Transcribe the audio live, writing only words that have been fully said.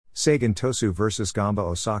Sagan Tosu vs Gamba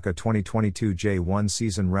Osaka 2022 J1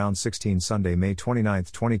 Season Round 16 Sunday, May 29,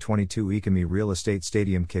 2022 Ikemi Real Estate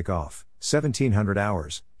Stadium Kickoff, 1700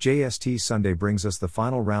 hours, JST Sunday brings us the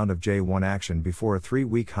final round of J1 action before a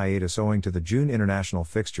 3-week hiatus owing to the June international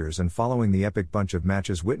fixtures and following the epic bunch of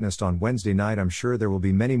matches witnessed on Wednesday night. I'm sure there will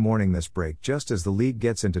be many mourning this break just as the league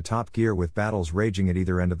gets into top gear with battles raging at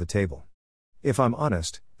either end of the table. If I'm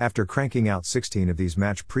honest, after cranking out 16 of these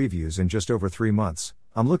match previews in just over 3 months,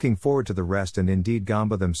 I'm looking forward to the rest, and indeed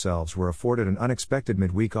Gamba themselves were afforded an unexpected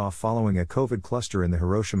midweek off following a COVID cluster in the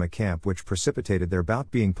Hiroshima camp which precipitated their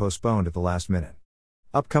bout being postponed at the last minute.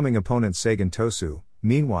 Upcoming opponent Sagan Tosu,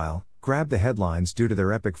 meanwhile, grabbed the headlines due to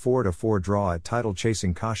their epic 4-4 draw at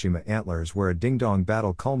title-chasing Kashima Antlers, where a ding-dong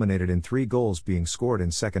battle culminated in 3 goals being scored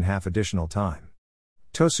in second half additional time.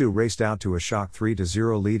 Tosu raced out to a shock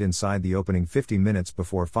 3-0 lead inside the opening 50 minutes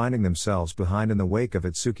before finding themselves behind in the wake of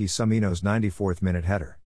Itsuki Sumino's 94th minute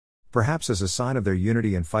header. Perhaps as a sign of their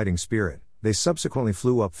unity and fighting spirit, they subsequently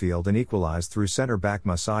flew upfield and equalized through center-back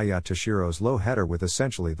Masaya Tashiro's low header with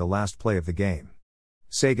essentially the last play of the game.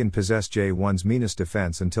 Sagan possessed J1's meanest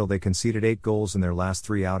defense until they conceded 8 goals in their last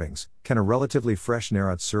 3 outings. Can a relatively fresh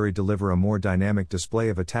Nerazzurri deliver a more dynamic display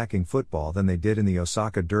of attacking football than they did in the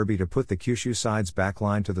Osaka Derby to put the Kyushu side's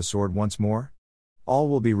backline to the sword once more? All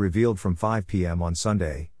will be revealed from 5 p.m. on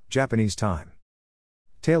Sunday, Japanese time.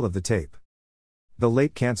 Tale of the tape. The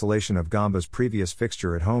late cancellation of Gamba's previous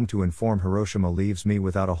fixture at home to inform Hiroshima leaves me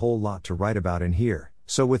without a whole lot to write about in here.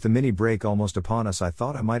 So with the mini break almost upon us, I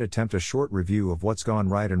thought I might attempt a short review of what's gone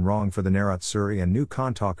right and wrong for the Nerazzurri and new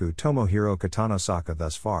Kantoku Tomohiro Katanosaka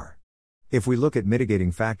thus far. If we look at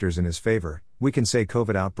mitigating factors in his favor, we can say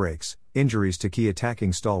COVID outbreaks, injuries to key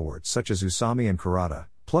attacking stalwarts such as Usami and Kurata,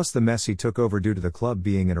 plus the mess he took over due to the club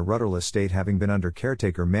being in a rudderless state, having been under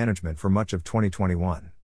caretaker management for much of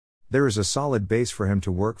 2021. There is a solid base for him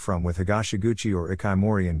to work from with Higashiguchi or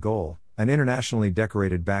Ikaimori in goal, an internationally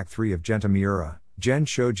decorated back three of Genta Miura, Gen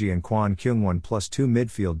Shoji and Kwon Kyungwon plus 2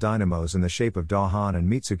 midfield dynamos in the shape of Dahan and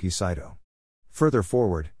Mitsuki Saito. Further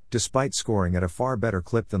forward, despite scoring at a far better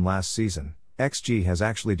clip than last season, XG has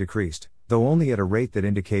actually decreased, though only at a rate that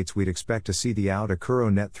indicates we'd expect to see the Ao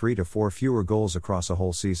Akuro net 3-4 fewer goals across a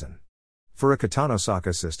whole season. For a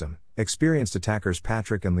Katanosaka system, experienced attackers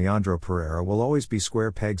Patrick and Leandro Pereira will always be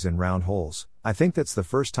square pegs in round holes. I think that's the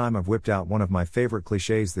first time I've whipped out one of my favorite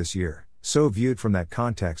cliches this year. So viewed from that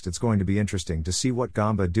context, it's going to be interesting to see what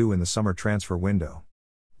Gamba do in the summer transfer window.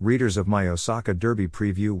 Readers of my Osaka Derby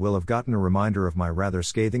preview will have gotten a reminder of my rather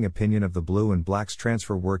scathing opinion of the Blue and Black's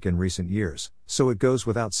transfer work in recent years, so it goes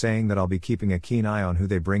without saying that I'll be keeping a keen eye on who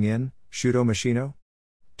they bring in, Shuto Mashino?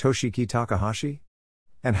 Toshiki Takahashi?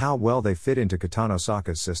 And how well they fit into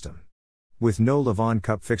Katanosaka's system. With no Levon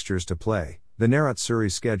Cup fixtures to play, the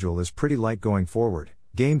Nerazzurri's schedule is pretty light going forward.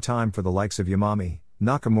 Game time for the likes of Yamami,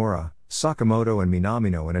 Nakamura, Sakamoto and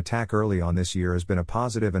Minamino in attack early on this year has been a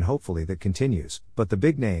positive, and hopefully that continues, but the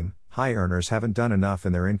big name, high earners haven't done enough,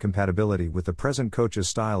 and their incompatibility with the present coach's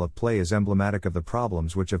style of play is emblematic of the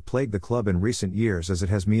problems which have plagued the club in recent years as it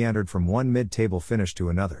has meandered from one mid-table finish to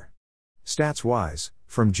another. Stats-wise,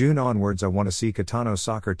 from June onwards I want to see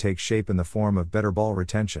Katanosaka take shape in the form of better ball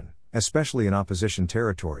retention, especially in opposition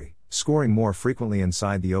territory, scoring more frequently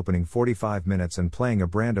inside the opening 45 minutes and playing a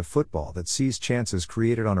brand of football that sees chances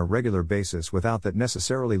created on a regular basis without that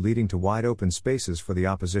necessarily leading to wide open spaces for the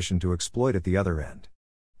opposition to exploit at the other end.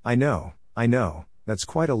 I know, that's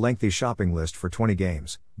quite a lengthy shopping list for 20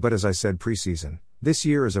 games, but as I said pre-season, this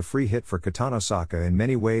year is a free hit for Katanosaka in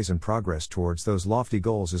many ways, and progress towards those lofty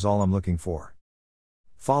goals is all I'm looking for.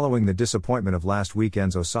 Following the disappointment of last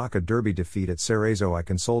weekend's Osaka Derby defeat at Cerezo, I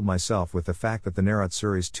consoled myself with the fact that the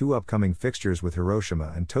Nerazzurri's 2 upcoming fixtures with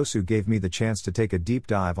Hiroshima and Tosu gave me the chance to take a deep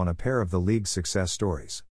dive on a pair of the league's success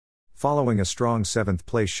stories. Following a strong 7th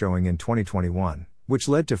place showing in 2021, which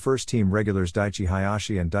led to first-team regulars Daichi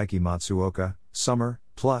Hayashi and Daiki Matsuoka, Summer,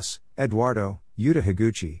 plus, Eduardo, Yuta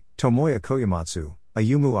Higuchi, Tomoya Koyamatsu,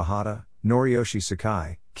 Ayumu Ahata, Noriyoshi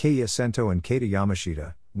Sakai, Keiya Sento and Keita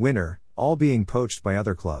Yamashita, winner, all being poached by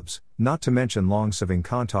other clubs, not to mention long-serving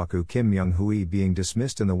Kantoku Kim Myung-hui being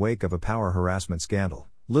dismissed in the wake of a power harassment scandal,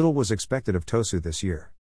 little was expected of Tosu this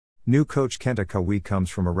year. New coach Kenta Kawii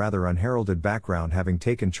comes from a rather unheralded background, having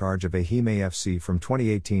taken charge of Ehime FC from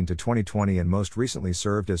 2018 to 2020 and most recently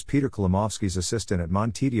served as Peter Klimovsky's assistant at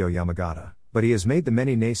Montedio Yamagata, but he has made the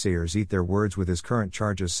many naysayers eat their words with his current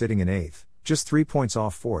charges sitting in 8th, just 3 points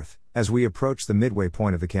off 4th, as we approach the midway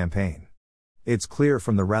point of the campaign. It's clear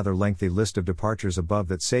from the rather lengthy list of departures above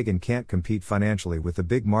that Sagan can't compete financially with the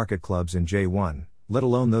big market clubs in J1, let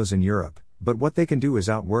alone those in Europe, but what they can do is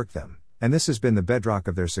outwork them, and this has been the bedrock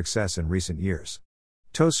of their success in recent years.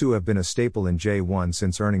 Tosu have been a staple in J1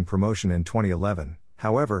 since earning promotion in 2011,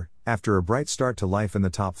 however, after a bright start to life in the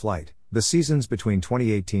top flight, the seasons between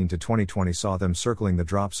 2018 to 2020 saw them circling the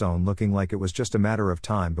drop zone, looking like it was just a matter of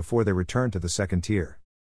time before they returned to the second tier.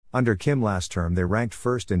 Under Kim last term they ranked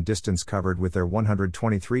first in distance covered with their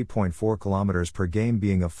 123.4 km per game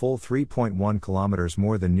being a full 3.1 km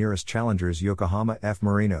more than nearest challengers Yokohama F.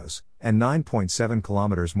 Marinos, and 9.7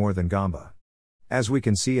 km more than Gamba. As we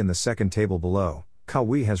can see in the second table below,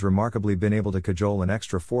 Kawi has remarkably been able to cajole an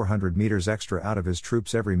extra 400 meters extra out of his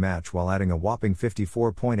troops every match while adding a whopping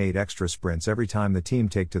 54.8 extra sprints every time the team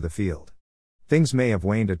take to the field. Things may have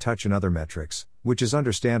waned a touch in other metrics, which is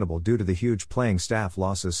understandable due to the huge playing staff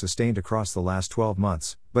losses sustained across the last 12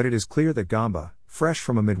 months, but it is clear that Gamba, fresh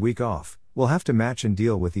from a midweek off, will have to match and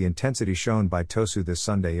deal with the intensity shown by Tosu this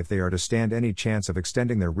Sunday if they are to stand any chance of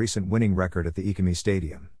extending their recent winning record at the Ikemi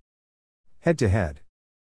Stadium. Head-to-head.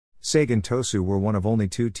 Sagan Tosu were one of only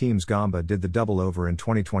two teams Gamba did the double over in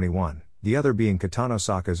 2021, the other being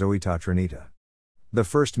Osaka's Oita Trinita. The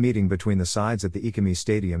first meeting between the sides at the Ikemi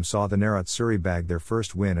Stadium saw the Nerazzurri bag their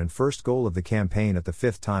first win and first goal of the campaign at the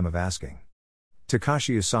fifth time of asking.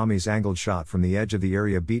 Takashi Usami's angled shot from the edge of the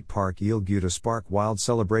area beat Park Il-gu to spark wild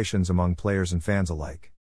celebrations among players and fans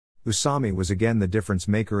alike. Usami was again the difference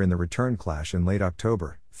maker in the return clash in late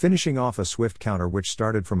October, finishing off a swift counter which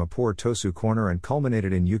started from a poor Tosu corner and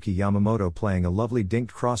culminated in Yuki Yamamoto playing a lovely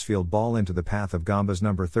dinked crossfield ball into the path of Gamba's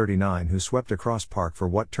number 39 who swept across Park for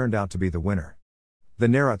what turned out to be the winner. The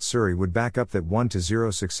Nerazzurri would back up that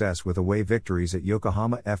 1-0 success with away victories at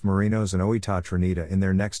Yokohama F. Marinos and Oita Trinita in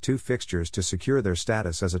their next two fixtures to secure their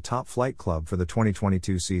status as a top-flight club for the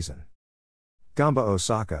 2022 season. Gamba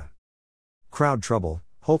Osaka. Crowd trouble.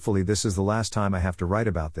 Hopefully this is the last time I have to write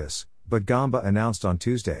about this, but Gamba announced on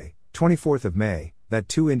Tuesday, 24th of May, that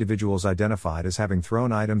two individuals identified as having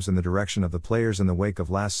thrown items in the direction of the players in the wake of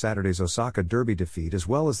last Saturday's Osaka Derby defeat as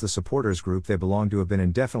well as the supporters group they belong to have been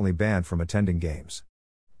indefinitely banned from attending games.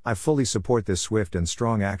 I fully support this swift and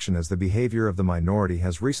strong action as the behavior of the minority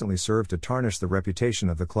has recently served to tarnish the reputation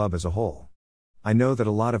of the club as a whole. I know that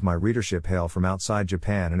a lot of my readership hail from outside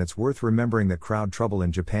Japan, and it's worth remembering that crowd trouble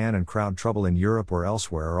in Japan and crowd trouble in Europe or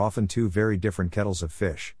elsewhere are often two very different kettles of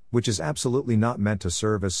fish, which is absolutely not meant to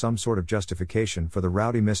serve as some sort of justification for the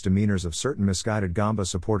rowdy misdemeanors of certain misguided Gamba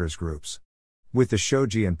supporters groups. With the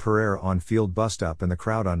Shoji and Pereira on-field bust-up and the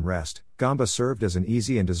crowd unrest, Gamba served as an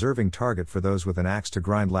easy and deserving target for those with an axe to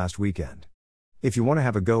grind last weekend. If you want to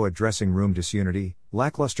have a go at dressing room disunity,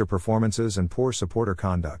 lackluster performances and poor supporter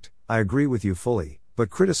conduct, I agree with you fully, but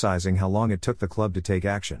criticizing how long it took the club to take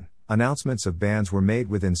action, announcements of bans were made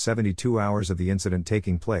within 72 hours of the incident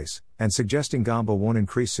taking place, and suggesting Gamba won't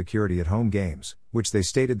increase security at home games, which they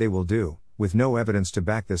stated they will do, with no evidence to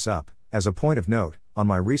back this up. As a point of note, on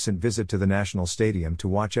my recent visit to the National Stadium to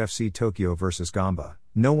watch FC Tokyo vs Gamba,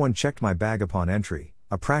 no one checked my bag upon entry,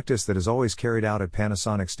 a practice that is always carried out at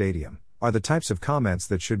Panasonic Stadium, are the types of comments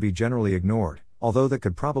that should be generally ignored, although that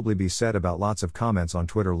could probably be said about lots of comments on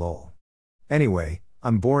Twitter lol. Anyway,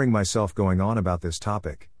 I'm boring myself going on about this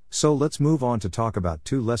topic, so let's move on to talk about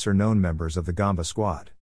two lesser-known members of the Gamba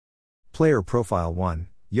squad. Player Profile 1,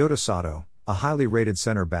 Yota Sato, a highly rated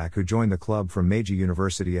center-back who joined the club from Meiji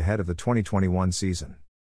University ahead of the 2021 season.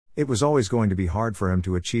 It was always going to be hard for him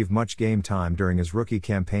to achieve much game time during his rookie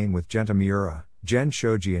campaign with Genta Miura, Gen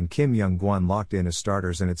Shoji and Kim Young-gwan locked in as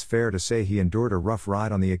starters, and it's fair to say he endured a rough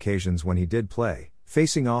ride on the occasions when he did play,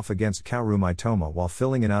 facing off against Kaoru Maitoma while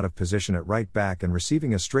filling in out of position at right back and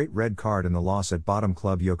receiving a straight red card in the loss at bottom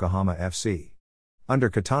club Yokohama FC. Under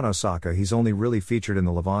Kitano Osaka he's only really featured in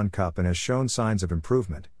the Levon Cup and has shown signs of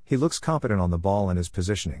improvement. He looks competent on the ball and his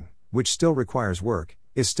positioning, which still requires work,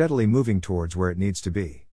 is steadily moving towards where it needs to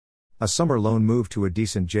be. A summer loan move to a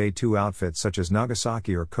decent J2 outfit such as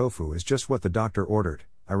Nagasaki or Kofu is just what the doctor ordered,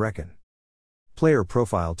 I reckon. Player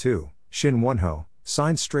Profile 2, Shin Wonho,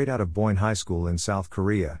 signed straight out of Boeing High School in South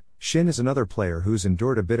Korea. Shin is another player who's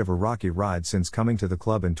endured a bit of a rocky ride since coming to the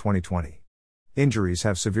club in 2020. Injuries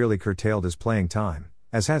have severely curtailed his playing time,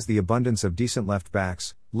 as has the abundance of decent left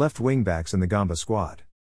backs, left wing backs in the Gamba squad.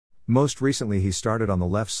 Most recently he started on the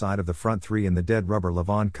left side of the front three in the dead rubber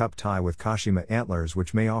Levon Cup tie with Kashima Antlers,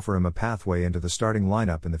 which may offer him a pathway into the starting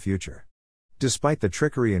lineup in the future. Despite the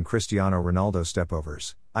trickery and Cristiano Ronaldo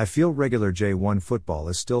stepovers, I feel regular J1 football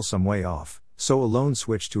is still some way off, so a loan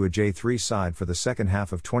switch to a J3 side for the second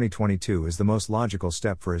half of 2022 is the most logical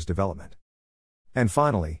step for his development. And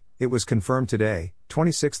finally, it was confirmed today,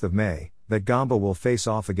 26th of May, that Gamba will face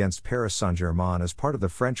off against Paris Saint-Germain as part of the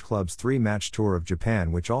French club's three-match tour of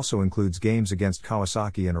Japan, which also includes games against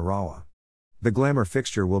Kawasaki and Urawa. The Glamour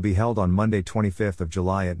fixture will be held on Monday 25th of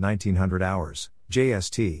July at 1900 hours,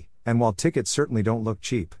 JST, and while tickets certainly don't look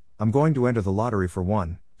cheap, I'm going to enter the lottery for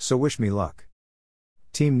one, so wish me luck.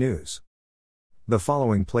 Team news. The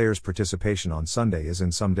following players' participation on Sunday is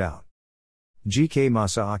in some doubt. GK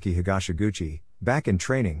Masaaki Higashiguchi, back in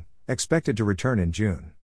training, expected to return in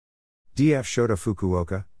June. DF Shota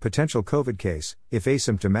Fukuoka, potential COVID case, if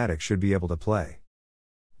asymptomatic should be able to play.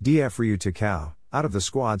 DF Ryu Takao, out of the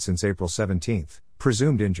squad since April 17,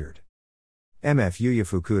 presumed injured. MF Yuya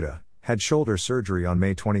Fukuda, had shoulder surgery on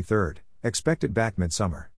May 23, expected back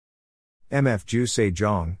midsummer. MF Ju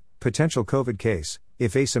Se-jong, potential COVID case,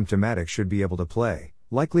 if asymptomatic should be able to play,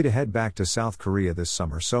 likely to head back to South Korea this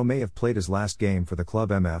summer so may have played his last game for the club.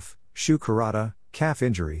 MF, Shu Kurata, calf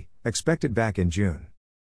injury, expected back in June.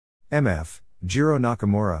 MF, Jiro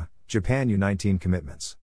Nakamura, Japan U19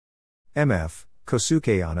 commitments. MF,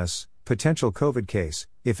 Kosuke Anas, potential COVID case,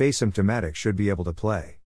 if asymptomatic should be able to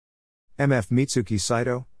play. MF Mitsuki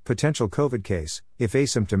Saito, potential COVID case, if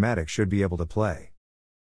asymptomatic should be able to play.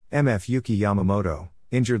 MF Yuki Yamamoto,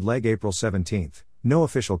 injured leg April 17, no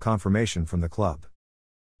official confirmation from the club.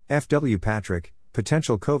 FW Patrick,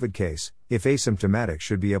 potential COVID case, if asymptomatic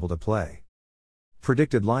should be able to play.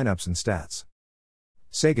 Predicted lineups and stats.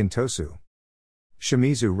 Sagan Tosu.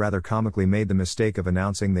 Shimizu rather comically made the mistake of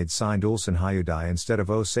announcing they'd signed Ulsan Hyundai instead of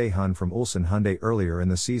Oh Se-hun from Ulsan Hyundai earlier in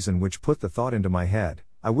the season, which put the thought into my head,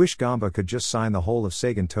 I wish Gamba could just sign the whole of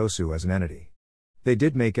Sagan Tosu as an entity. They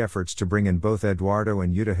did make efforts to bring in both Eduardo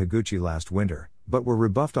and Yuta Higuchi last winter, but were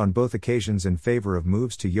rebuffed on both occasions in favor of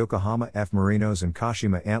moves to Yokohama F. Marinos and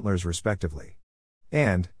Kashima Antlers respectively.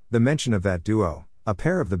 And, the mention of that duo, a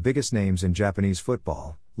pair of the biggest names in Japanese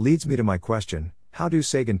football, leads me to my question, how do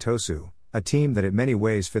Sagan Tosu, a team that in many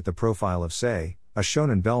ways fit the profile of say, a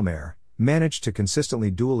Shonan Bellmare, manage to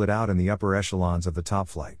consistently duel it out in the upper echelons of the top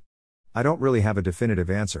flight? I don't really have a definitive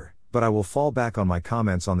answer, but I will fall back on my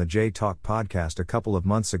comments on the J-Talk podcast a couple of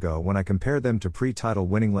months ago when I compared them to pre-title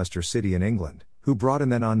winning Leicester City in England, who brought in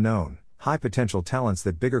then unknown, high-potential talents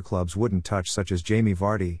that bigger clubs wouldn't touch, such as Jamie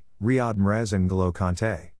Vardy, Riyad Mahrez and N'Golo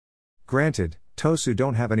Kanté. Granted, Tosu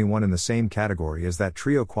don't have anyone in the same category as that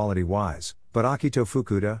trio quality-wise, but Akito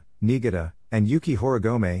Fukuda, Niigata, and Yuki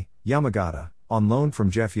Horigome, Yamagata, on loan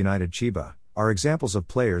from Jeff United Chiba, are examples of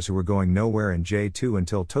players who were going nowhere in J2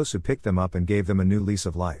 until Tosu picked them up and gave them a new lease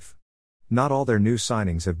of life. Not all their new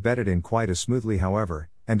signings have bedded in quite as smoothly, however,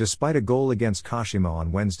 and despite a goal against Kashima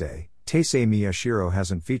on Wednesday, Taisei Miyashiro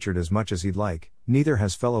hasn't featured as much as he'd like, neither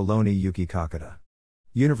has fellow loanee Yuki Kakada.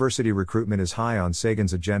 University recruitment is high on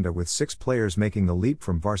Sagan's agenda, with 6 players making the leap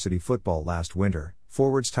from varsity football last winter: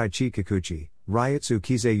 forwards Taichi Kikuchi, Ryutsu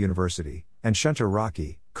Kizei University, and Shunta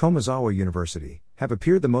Raki, Komazawa University, have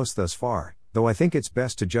appeared the most thus far, though I think it's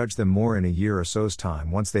best to judge them more in a year or so's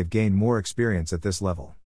time once they've gained more experience at this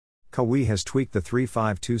level. Kawhi has tweaked the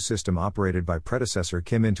 3-5-2 system operated by predecessor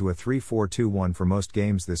Kim into a 3-4-2-1 for most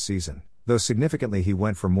games this season, though significantly he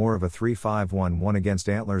went for more of a 3-5-1-1 against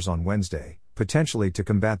Antlers on Wednesday, potentially to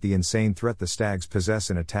combat the insane threat the Stags possess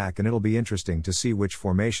in attack, and it'll be interesting to see which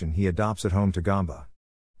formation he adopts at home to Gamba.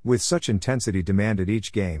 With such intensity demanded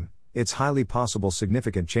each game, it's highly possible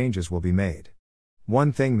significant changes will be made.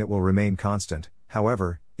 One thing that will remain constant,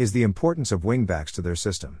 however, is the importance of wingbacks to their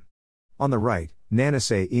system. On the right,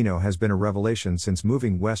 Nanase Ino has been a revelation since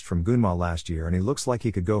moving west from Gunma last year, and he looks like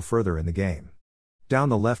he could go further in the game. Down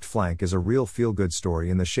the left flank is a real feel-good story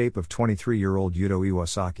in the shape of 23-year-old Yuto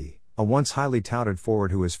Iwasaki, a once highly touted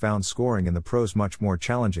forward who has found scoring in the pros much more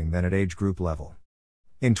challenging than at age group level.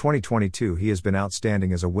 In 2022 he has been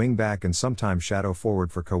outstanding as a wingback and sometimes shadow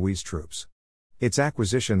forward for Kawhi's troops. It's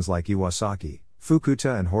acquisitions like Iwasaki,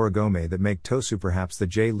 Fukuta and Horigome that make Tosu perhaps the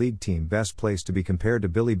J-League team best placed to be compared to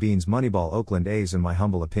Billy Beane's Moneyball Oakland A's in my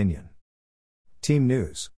humble opinion. Team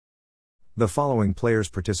news. The following players'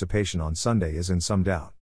 participation on Sunday is in some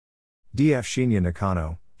doubt. DF Shinya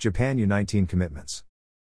Nakano, Japan U19 commitments.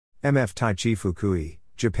 MF Taichi Fukui,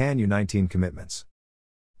 Japan U19 commitments.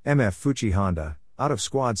 MF Fuchi Honda, out of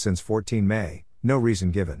squad since 14 May, no reason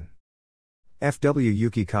given. FW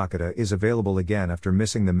Yuki Kakada is available again after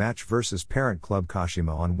missing the match versus parent club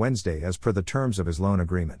Kashima on Wednesday as per the terms of his loan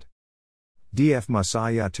agreement. DF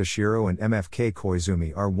Masaya Toshiro and MFK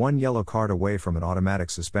Koizumi are one yellow card away from an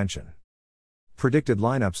automatic suspension. Predicted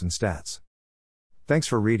lineups and stats. Thanks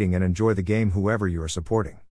for reading and enjoy the game, whoever you are supporting.